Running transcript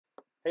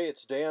Hey,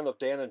 it's Dan of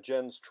Dan and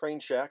Jen's Train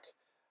Shack.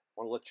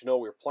 Want to let you know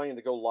we're planning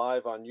to go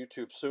live on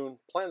YouTube soon.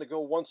 Plan to go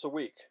once a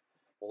week.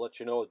 We'll let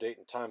you know the date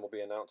and time will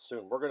be announced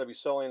soon. We're going to be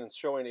selling and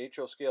showing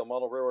HO scale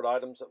model railroad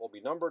items that will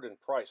be numbered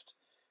and priced.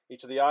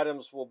 Each of the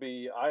items will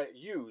be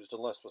used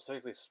unless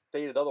specifically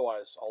stated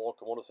otherwise. All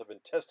locomotives have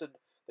been tested.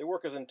 They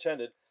work as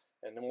intended,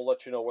 and then we'll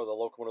let you know whether the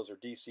locomotives are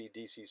DC,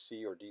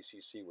 DCC, or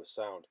DCC with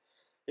sound.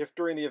 If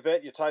during the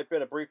event you type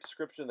in a brief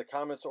description in the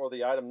comments or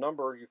the item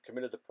number, you've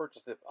committed to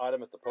purchase the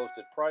item at the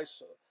posted price,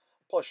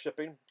 plus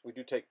shipping. We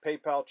do take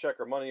PayPal, check,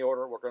 or money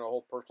order. We're going to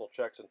hold personal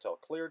checks until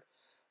cleared.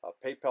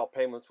 PayPal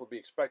payments will be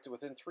expected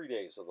within 3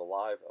 days of the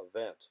live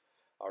event.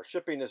 Our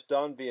shipping is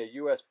done via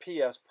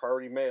USPS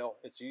priority mail.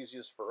 It's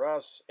easiest for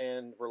us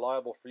and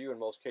reliable for you in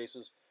most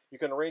cases. You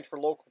can arrange for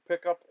local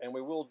pickup, and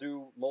we will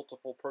do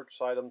multiple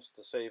purchase items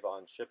to save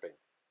on shipping.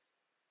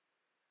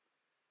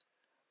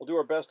 We'll do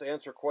our best to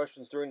answer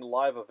questions during the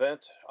live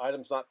event.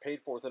 Items not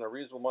paid for within a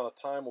reasonable amount of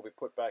time will be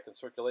put back in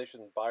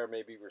circulation. Buyer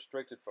may be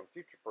restricted from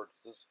future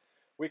purchases.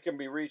 We can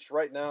be reached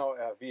right now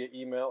via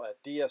email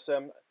at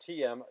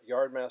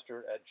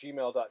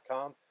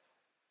dsmtmyardmaster@gmail.com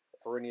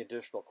for any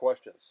additional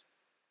questions.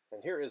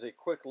 And here is a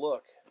quick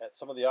look at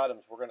some of the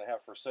items we're going to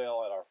have for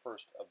sale at our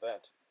first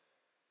event.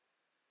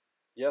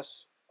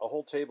 Yes, a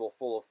whole table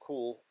full of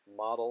cool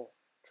model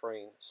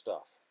train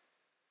stuff.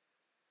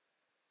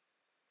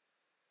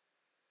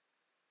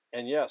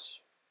 And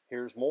yes,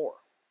 here's more.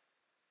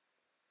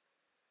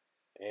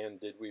 And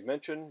did we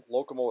mention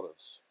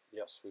locomotives?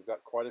 Yes, we've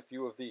got quite a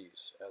few of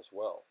these as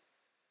well.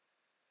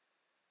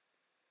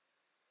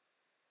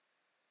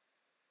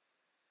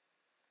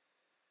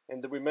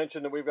 And did we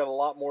mention that we've got a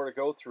lot more to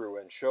go through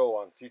and show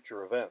on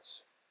future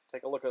events?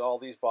 Take a look at all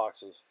these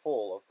boxes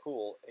full of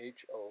cool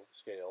HO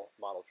scale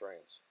model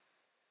trains.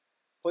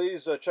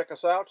 Please check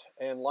us out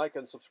and like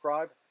and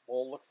subscribe.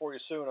 We'll look for you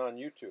soon on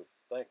YouTube.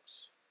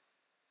 Thanks.